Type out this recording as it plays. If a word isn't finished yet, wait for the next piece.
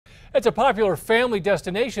It's a popular family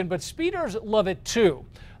destination, but speeders love it too.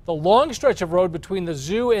 The long stretch of road between the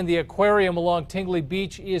zoo and the aquarium along Tingley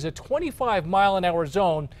Beach is a 25-mile-an-hour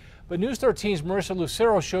zone, but News 13's Marissa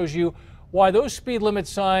Lucero shows you why those speed limit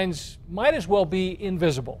signs might as well be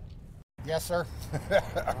invisible. Yes, sir.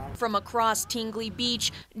 From across Tingley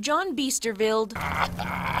Beach, John Beesterveld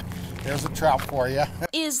There's a trout for you.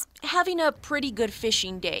 is having a pretty good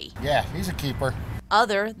fishing day. Yeah, he's a keeper.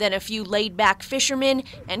 Other than a few laid-back fishermen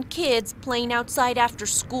and kids playing outside after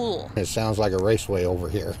school. It sounds like a raceway over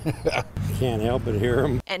here. Can't help but hear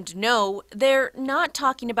them. And no, they're not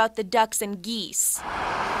talking about the ducks and geese.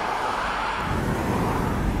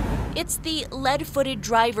 It's the lead-footed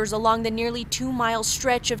drivers along the nearly 2-mile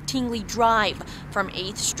stretch of Tingley Drive from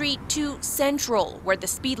 8th Street to Central, where the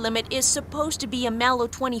speed limit is supposed to be a mellow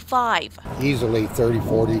 25. Easily 30,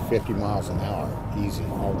 40, 50 miles an hour. Easy,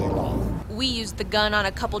 all day long. We used the gun on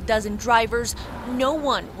a couple dozen drivers. No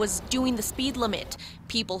one was doing the speed limit.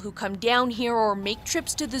 People who come down here or make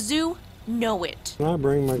trips to the zoo know it. I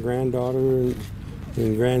bring my granddaughter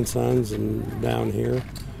and grandsons and down here,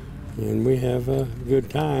 and we have a good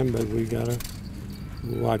time, but we gotta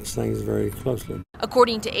watch things very closely.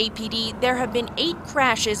 According to APD, there have been 8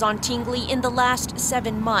 crashes on Tingley in the last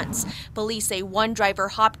 7 months. Police say one driver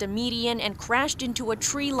hopped a median and crashed into a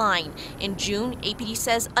tree line. In June, APD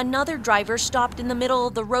says another driver stopped in the middle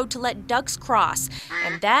of the road to let ducks cross,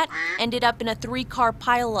 and that ended up in a 3-car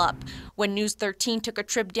pileup. When News 13 took a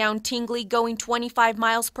trip down Tingley going 25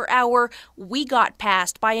 miles per hour, we got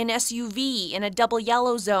passed by an SUV in a double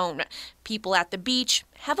yellow zone. People at the beach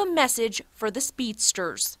have a message for the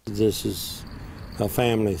speedsters. This is a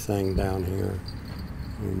family thing down here.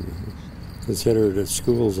 And consider it a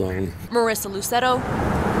school zone. Marissa Lucero,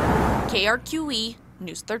 KRQE,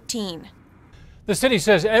 News 13. The city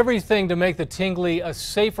says everything to make the Tingley a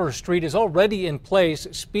safer street is already in place.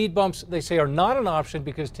 Speed bumps, they say, are not an option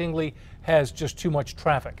because Tingley has just too much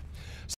traffic.